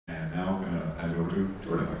hand over to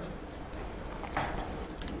Jordan.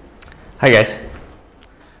 Hi guys.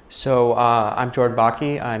 So I'm Jordan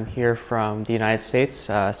Baucke. I'm here from the United States,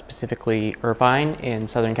 specifically Irvine in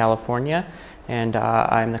Southern California, and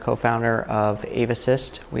I'm the co-founder of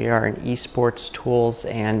Evasyst. We are an eSports tools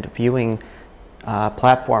and viewing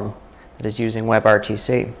platform that is using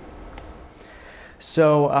WebRTC.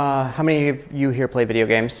 So how many of you here play video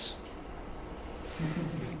games?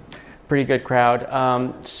 Pretty good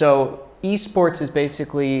crowd. So eSports is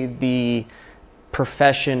basically the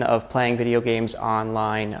profession of playing video games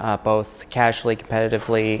online, both casually,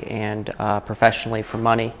 competitively, and professionally for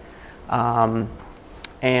money. And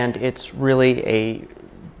it's really a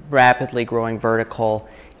rapidly growing vertical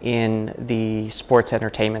in the sports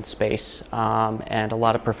entertainment space. And a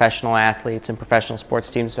lot of professional athletes and professional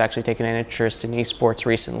sports teams have actually taken an interest in esports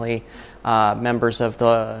recently. Members of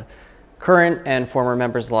the current and former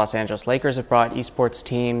members of the Los Angeles Lakers have brought esports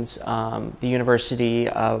teams. The University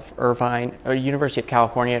of Irvine, or University of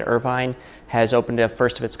California at Irvine, has opened a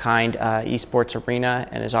first of its kind esports arena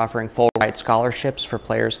and is offering full ride scholarships for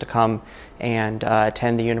players to come and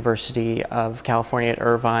attend the University of California at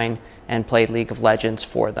Irvine and play League of Legends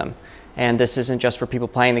for them. And this isn't just for people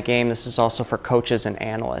playing the game, this is also for coaches and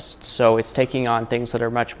analysts. So it's taking on things that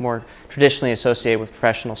are much more traditionally associated with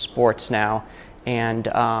professional sports now, and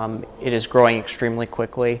it is growing extremely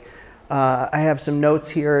quickly. I have some notes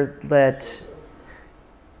here that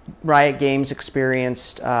Riot Games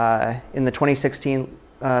experienced in the 2016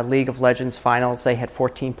 League of Legends finals. They had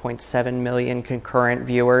 14.7 million concurrent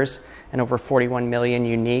viewers and over 41 million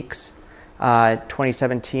uniques.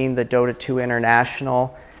 2017, the Dota 2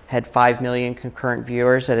 International had 5 million concurrent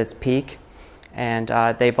viewers at its peak, and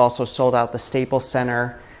they've also sold out the Staples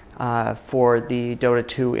Center for the Dota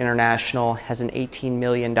 2 International, has an $18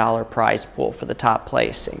 million prize pool for the top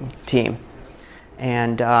placing team.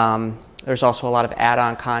 And there's also a lot of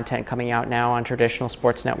add-on content coming out now on traditional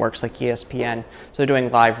sports networks like ESPN. So they're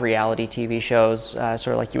doing live reality TV shows, sort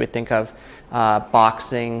of like you would think of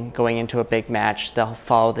boxing going into a big match. They'll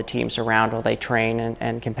follow the teams around while they train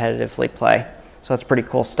and competitively play. So that's pretty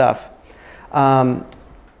cool stuff.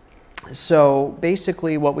 So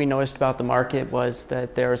basically what we noticed about the market was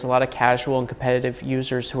that there's a lot of casual and competitive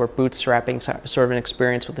users who are bootstrapping sort of an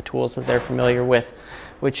experience with the tools that they're familiar with,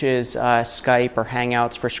 which is Skype or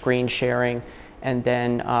Hangouts for screen sharing, and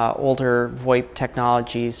then older VoIP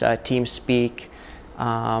technologies, TeamSpeak,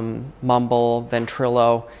 Mumble,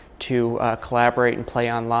 Ventrilo, to collaborate and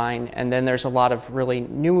play online. And then there's a lot of really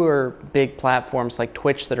newer big platforms like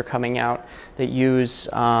Twitch that are coming out that use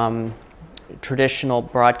traditional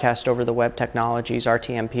broadcast over the web technologies,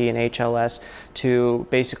 RTMP and HLS, to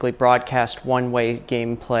basically broadcast one-way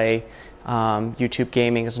gameplay. YouTube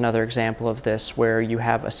Gaming is another example of this, where you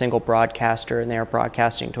have a single broadcaster and they're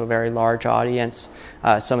broadcasting to a very large audience.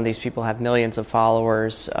 Some of these people have millions of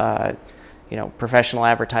followers, professional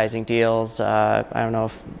advertising deals. I don't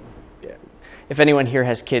know if anyone here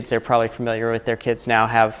has kids, they're probably familiar with their kids now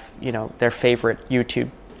have, their favorite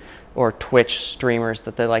YouTube or Twitch streamers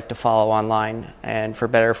that they like to follow online, and for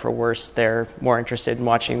better or for worse, they're more interested in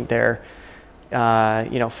watching their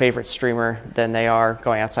favorite streamer than they are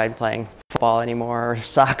going outside and playing football anymore or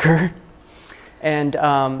soccer. And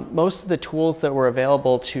most of the tools that were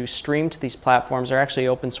available to stream to these platforms are actually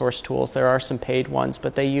open source tools. There are some paid ones,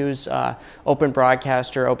 but they use Open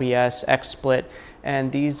Broadcaster, OBS, XSplit,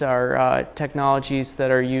 and these are technologies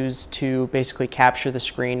that are used to basically capture the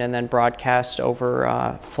screen and then broadcast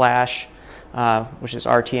over Flash, which is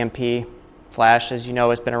RTMP. Flash, as you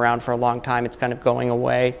know, has been around for a long time. It's kind of going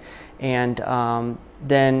away. And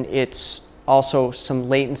then it's also some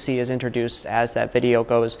latency is introduced as that video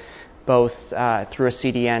goes both through a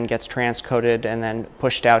CDN, gets transcoded and then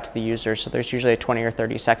pushed out to the user. So there's usually a 20 or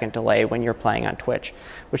 30 second delay when you're playing on Twitch,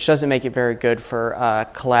 which doesn't make it very good for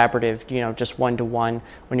collaborative, just one-to-one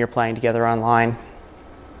when you're playing together online.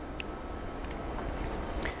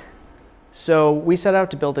 So we set out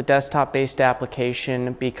to build a desktop-based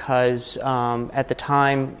application because at the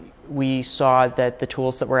time we saw that the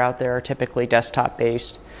tools that were out there are typically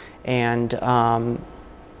desktop-based, and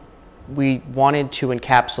we wanted to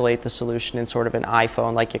encapsulate the solution in sort of an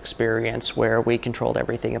iPhone-like experience where we controlled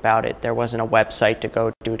everything about it. There wasn't a website to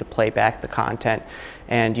go to play back the content,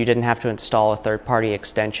 and you didn't have to install a third-party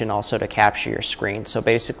extension also to capture your screen. So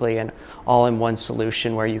basically an all-in-one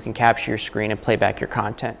solution where you can capture your screen and play back your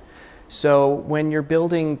content. So when you're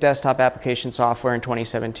building desktop application software in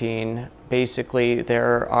 2017, basically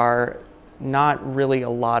there are not really a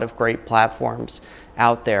lot of great platforms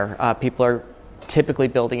out there. People are typically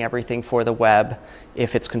building everything for the web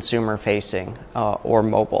if it's consumer facing or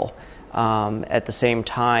mobile. At the same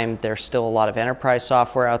time, there's still a lot of enterprise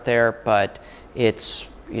software out there, but it's,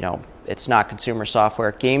 it's not consumer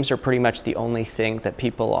software. Games are pretty much the only thing that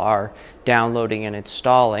people are downloading and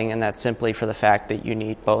installing, and that's simply for the fact that you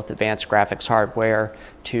need both advanced graphics hardware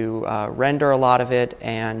to render a lot of it,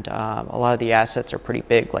 and a lot of the assets are pretty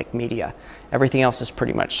big, like media. Everything else is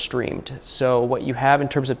pretty much streamed. So what you have in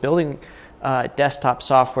terms of building desktop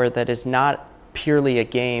software that is not purely a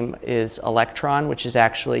game is Electron, which is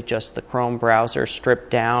actually just the Chrome browser stripped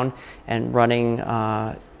down and running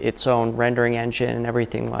its own rendering engine and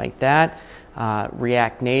everything like that.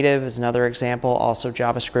 React Native is another example, also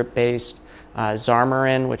JavaScript based.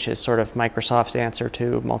 Xamarin, which is sort of Microsoft's answer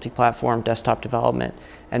to multi-platform desktop development.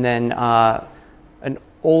 And then an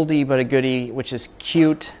oldie but a goodie, which is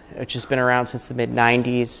Qt, which has been around since the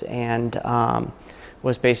mid-90s and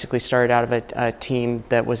was basically started out of a team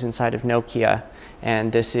that was inside of Nokia.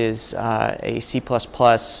 And this is a C++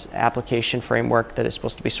 application framework that is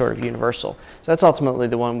supposed to be sort of universal. So that's ultimately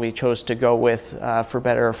the one we chose to go with, for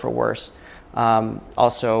better or for worse.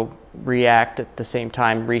 Also, React at the same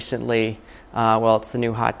time recently, well, it's the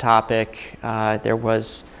new hot topic. There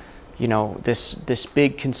was, this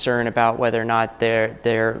big concern about whether or not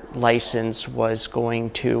their license was going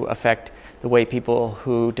to affect the way people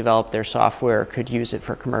who develop their software could use it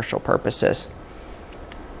for commercial purposes.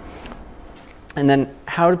 And then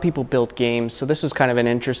how do people build games? So this was kind of an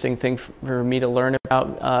interesting thing for me to learn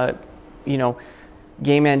about.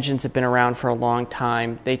 Game engines have been around for a long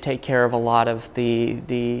time. They take care of a lot of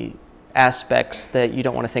the aspects that you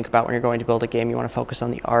don't want to think about when you're going to build a game. You want to focus on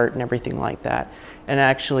the art and everything like that. And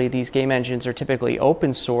actually, these game engines are typically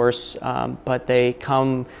open source, but they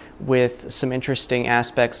come with some interesting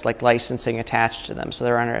aspects like licensing attached to them. So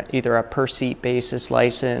they're on either a per-seat basis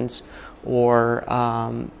license or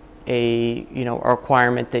a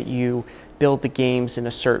requirement that you build the games in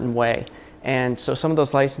a certain way. And so some of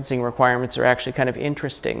those licensing requirements are actually kind of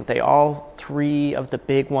interesting. All three of the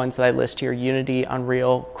big ones that I list here, Unity,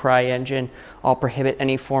 Unreal, CryEngine, all prohibit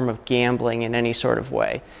any form of gambling in any sort of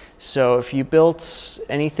way. So if you built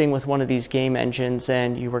anything with one of these game engines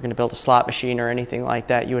and you were going to build a slot machine or anything like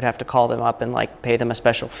that, you would have to call them up and pay them a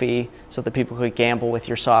special fee so that people could gamble with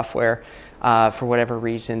your software. For whatever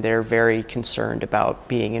reason, they're very concerned about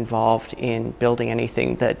being involved in building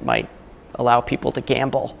anything that might allow people to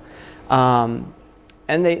gamble.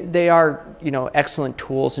 And they are, excellent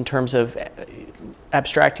tools in terms of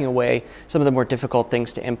abstracting away some of the more difficult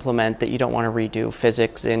things to implement that you don't want to redo.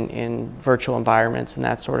 Physics in virtual environments and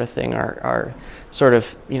that sort of thing are sort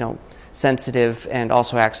of, sensitive, and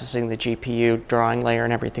also accessing the GPU drawing layer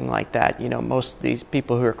and everything like that. Most of these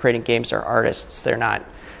people who are creating games are artists. They're not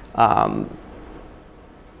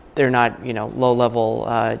low-level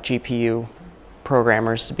GPU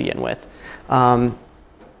programmers to begin with.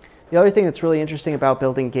 The other thing that's really interesting about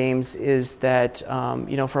building games is that,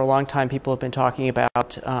 for a long time people have been talking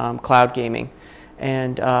about cloud gaming.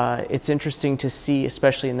 And it's interesting to see,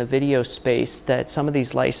 especially in the video space, that some of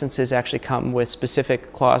these licenses actually come with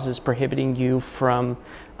specific clauses prohibiting you from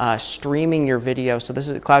streaming your video.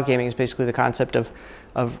 So cloud gaming is basically the concept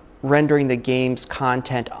of rendering the game's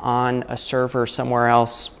content on a server somewhere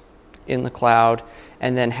else in the cloud,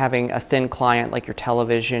 and then having a thin client like your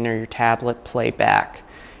television or your tablet play back.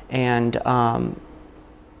 And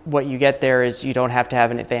what you get there is you don't have to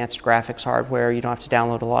have an advanced graphics hardware. You don't have to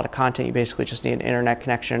download a lot of content. You basically just need an internet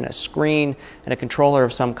connection, a screen, and a controller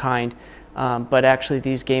of some kind. But actually,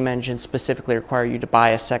 these game engines specifically require you to buy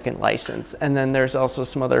a second license. And then there's also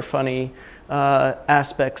some other funny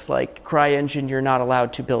aspects like CryEngine. You're not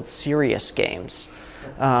allowed to build serious games.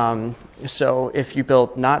 So if you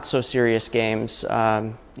build not so serious games,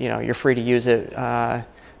 you're free to use it.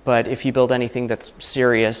 But if you build anything that's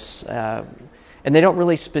serious, and they don't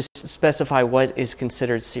really specify what is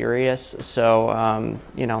considered serious, so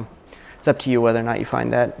it's up to you whether or not you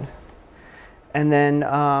find that. And then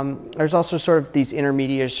there's also sort of these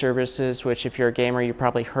intermediate services, which if you're a gamer, you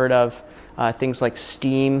probably heard of, things like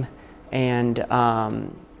Steam and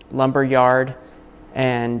Lumberyard,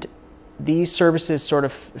 and these services sort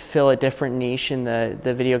of fill a different niche in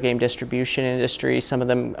the video game distribution industry. Some of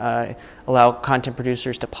them allow content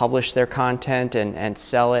producers to publish their content and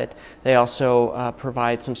sell it. They also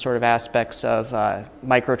provide some sort of aspects of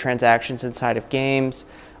microtransactions inside of games.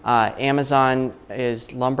 Amazon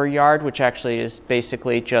is Lumberyard, which actually is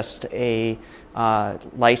basically just a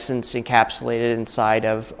license encapsulated inside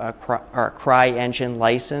of a CryEngine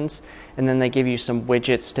license. And then they give you some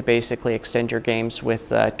widgets to basically extend your games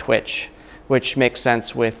with Twitch, which makes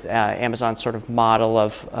sense with Amazon's sort of model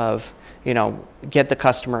of get the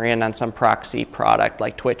customer in on some proxy product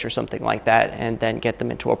like Twitch or something like that, and then get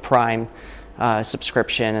them into a Prime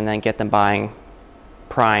subscription, and then get them buying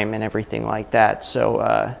Prime and everything like that.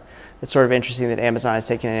 So it's sort of interesting that Amazon has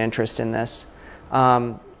taken an interest in this.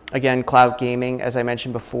 Again, cloud gaming, as I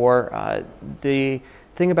mentioned before, the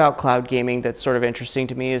thing about cloud gaming that's sort of interesting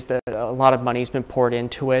to me is that a lot of money's been poured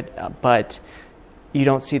into it, but you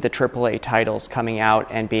don't see the AAA titles coming out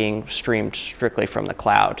and being streamed strictly from the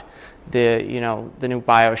cloud. The new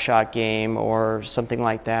BioShock game or something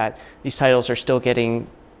like that, these titles are still getting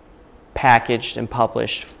packaged and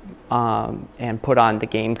published and put on the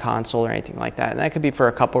game console or anything like that. And that could be for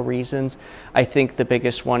a couple reasons. I think the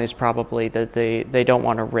biggest one is probably that they don't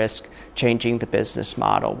want to risk changing the business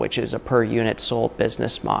model, which is a per unit sold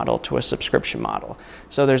business model, to a subscription model.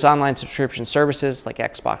 So there's online subscription services like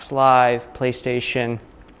Xbox Live, PlayStation,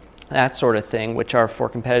 that sort of thing, which are for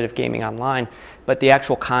competitive gaming online, but the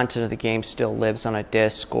actual content of the game still lives on a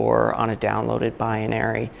disc or on a downloaded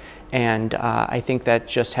binary. And I think that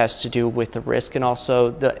just has to do with the risk, and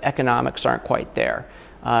also the economics aren't quite there.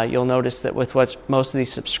 You'll notice that with most of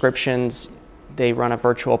these subscriptions, they run a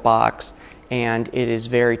virtual box, and it is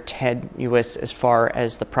very tenuous as far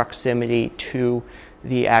as the proximity to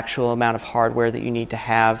the actual amount of hardware that you need to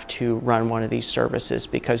have to run one of these services,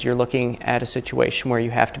 because you're looking at a situation where you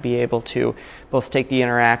have to be able to both take the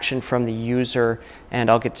interaction from the user, and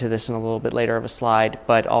I'll get to this in a little bit later of a slide,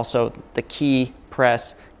 but also the key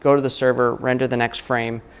press, go to the server, render the next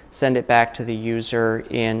frame, send it back to the user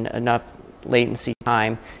in enough latency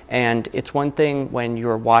time. And it's one thing when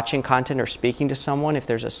you're watching content or speaking to someone, if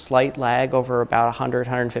there's a slight lag over about 100,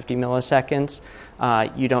 150 milliseconds,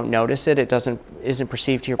 you don't notice it. It isn't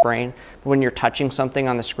perceived to your brain. But when you're touching something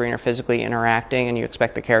on the screen or physically interacting and you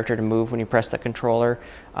expect the character to move when you press the controller,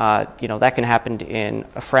 that can happen in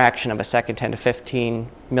a fraction of a second, 10 to 15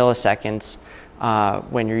 milliseconds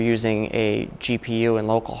when you're using a GPU and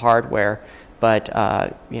local hardware. But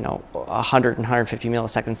 100 and 150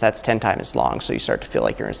 milliseconds, that's 10 times as long, so you start to feel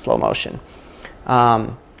like you're in slow motion.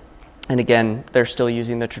 And again, they're still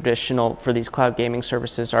using the traditional, for these cloud gaming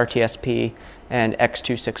services, RTSP and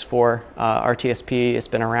X264. RTSP has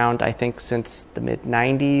been around, I think, since the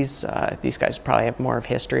mid-90s. These guys probably have more of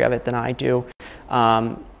history of it than I do.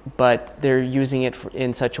 But they're using it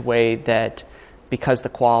in such a way that, because the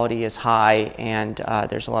quality is high and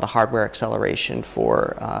there's a lot of hardware acceleration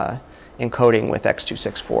for encoding with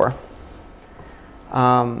X264.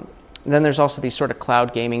 Then there's also these sort of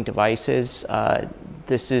cloud gaming devices.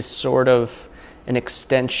 This is sort of an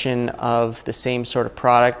extension of the same sort of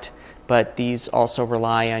product, but these also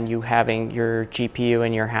rely on you having your GPU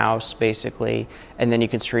in your house, basically, and then you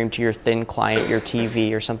can stream to your thin client, your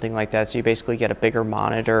TV, or something like that. So you basically get a bigger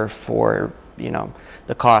monitor for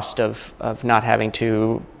the cost of not having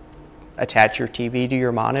to attach your TV to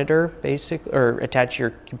your monitor, or attach your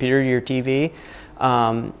computer to your TV.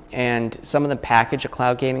 And some of them package a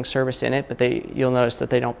cloud gaming service in it, but you'll notice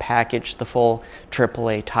that they don't package the full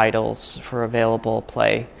AAA titles for available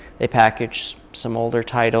play. They package some older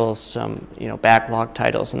titles, some backlog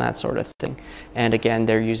titles, and that sort of thing. And again,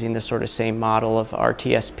 they're using the sort of same model of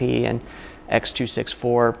RTSP and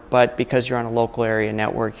X264, but because you're on a local area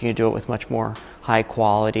network, you can do it with much more high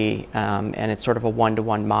quality, and it's sort of a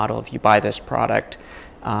one-to-one model. If you buy this product,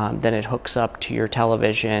 then it hooks up to your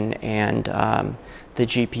television, and the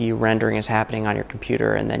GPU rendering is happening on your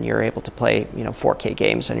computer, and then you're able to play 4K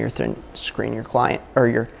games on your thin screen, your client, or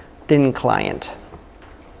your thin client.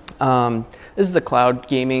 This is the cloud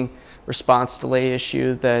gaming response delay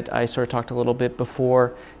issue that I sort of talked a little bit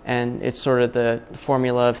before, and it's sort of the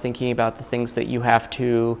formula of thinking about the things that you have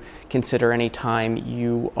to consider anytime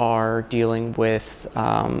you are dealing with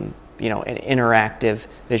an interactive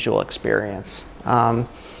visual experience.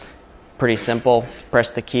 Pretty simple.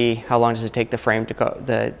 Press the key. How long does it take the frame to go,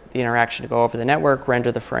 the interaction to go over the network,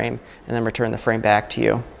 render the frame, and then return the frame back to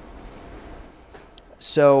you?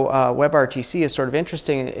 So WebRTC is sort of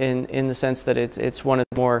interesting in the sense that it's one of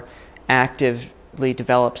the more actively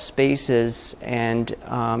developed spaces, and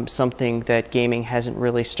something that gaming hasn't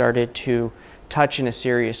really started to touch in a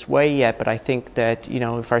serious way yet. But I think that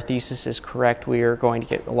if our thesis is correct, we are going to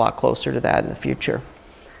get a lot closer to that in the future.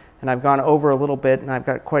 And I've gone over a little bit, and I've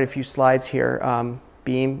got quite a few slides here.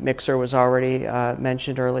 Beam Mixer was already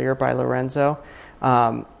mentioned earlier by Lorenzo.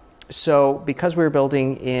 So because we were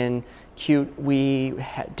building in Qt, we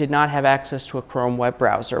did not have access to a Chrome web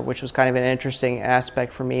browser, which was kind of an interesting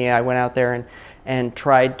aspect for me. I went out there and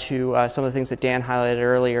tried to, some of the things that Dan highlighted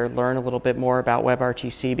earlier, learn a little bit more about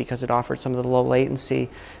WebRTC because it offered some of the low latency,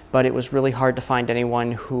 but it was really hard to find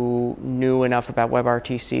anyone who knew enough about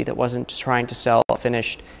WebRTC that wasn't just trying to sell a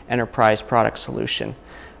finished enterprise product solution.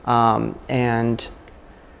 And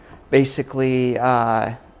basically,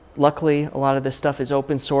 luckily, a lot of this stuff is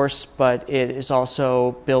open source, but it is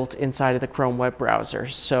also built inside of the Chrome web browser.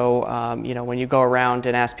 So, when you go around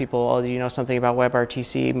and ask people, oh, do you know something about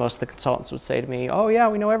WebRTC? Most of the consultants would say to me, oh yeah,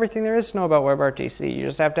 we know everything there is to know about WebRTC. You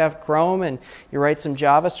just have to have Chrome and you write some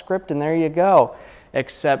JavaScript and there you go.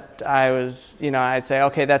 Except I'd say,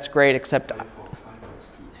 okay, that's great, except,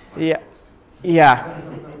 yeah.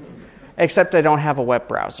 Except I don't have a web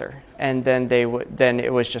browser. And then then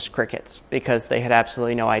it was just crickets because they had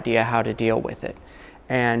absolutely no idea how to deal with it.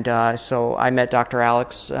 And so I met Dr.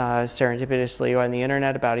 Alex serendipitously on the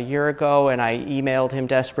internet about a year ago, and I emailed him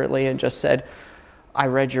desperately and just said, I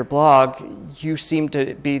read your blog. You seem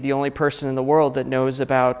to be the only person in the world that knows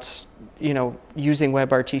about, using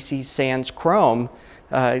WebRTC sans Chrome.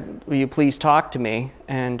 Will you please talk to me?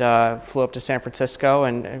 And flew up to San Francisco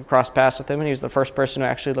and crossed paths with him, and he was the first person who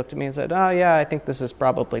actually looked at me and said, oh yeah, I think this is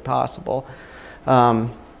probably possible.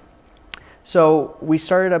 So we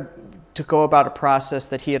started to go about a process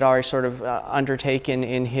that he had already sort of undertaken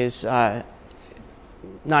in his,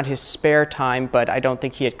 not his spare time, but I don't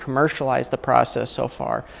think he had commercialized the process so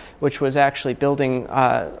far, which was actually building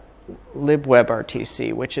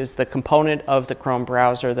libWebRTC, which is the component of the Chrome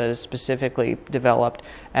browser that is specifically developed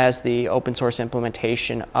as the open source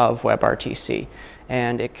implementation of WebRTC.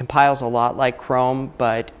 And it compiles a lot like Chrome,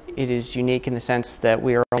 but it is unique in the sense that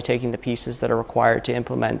we are only taking the pieces that are required to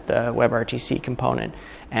implement the WebRTC component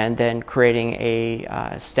and then creating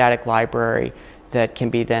a static library that can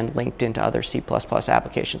be then linked into other C++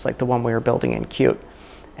 applications like the one we were building in Qt.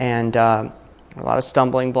 And a lot of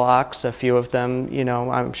stumbling blocks, a few of them,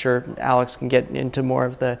 I'm sure Alex can get into more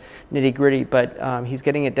of the nitty gritty, but he's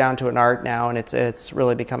getting it down to an art now, and it's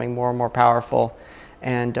really becoming more and more powerful.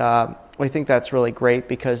 And we think that's really great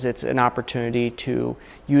because it's an opportunity to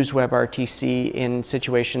use WebRTC in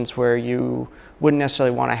situations where you wouldn't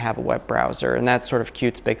necessarily want to have a web browser. And that's sort of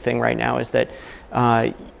Qt's big thing right now, is that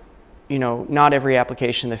not every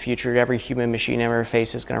application in the future, every human machine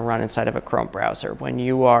interface is going to run inside of a Chrome browser. When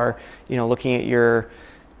you are, looking at your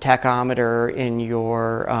tachometer in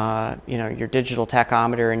your, your digital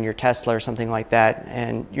tachometer in your Tesla or something like that,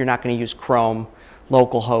 and you're not going to use Chrome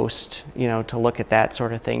localhost, to look at that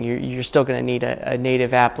sort of thing. You're still going to need a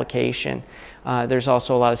native application. There's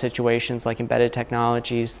also a lot of situations like embedded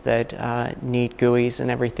technologies that need GUIs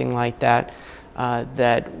and everything like that,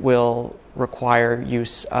 that will require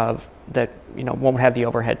use of that won't have the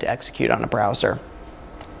overhead to execute on a browser.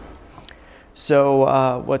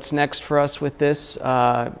 So what's next for us with this?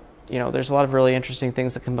 There's a lot of really interesting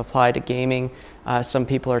things that can apply to gaming. Some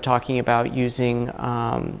people are talking about using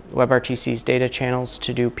WebRTC's data channels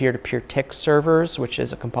to do peer-to-peer tick servers, which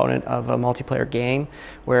is a component of a multiplayer game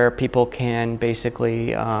where people can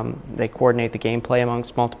basically they coordinate the gameplay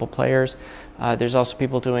amongst multiple players. There's also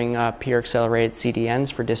people doing peer-accelerated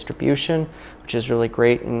CDNs for distribution, which is really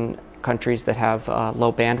great in countries that have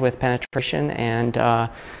low bandwidth penetration. And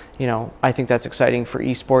I think that's exciting for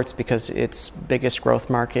eSports because its biggest growth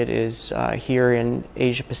market is here in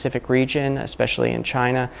Asia-Pacific region, especially in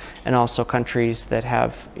China, and also countries that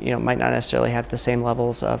have, might not necessarily have the same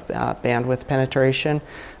levels of bandwidth penetration.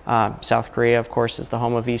 South Korea, of course, is the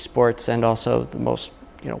home of eSports and also the most,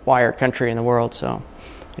 wired country in the world. So,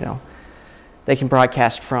 they can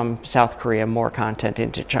broadcast from South Korea more content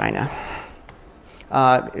into China.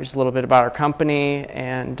 Here's a little bit about our company,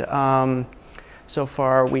 and so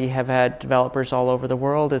far we have had developers all over the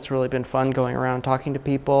world. It's really been fun going around talking to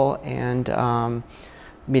people and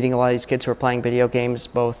meeting a lot of these kids who are playing video games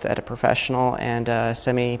both at a professional and a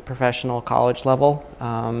semi-professional college level.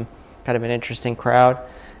 Kind of an interesting crowd.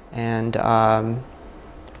 And some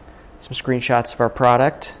screenshots of our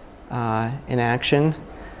product in action.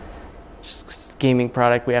 Just gaming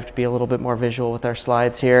product, we have to be a little bit more visual with our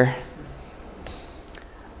slides here.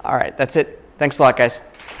 All right, that's it. Thanks a lot, guys.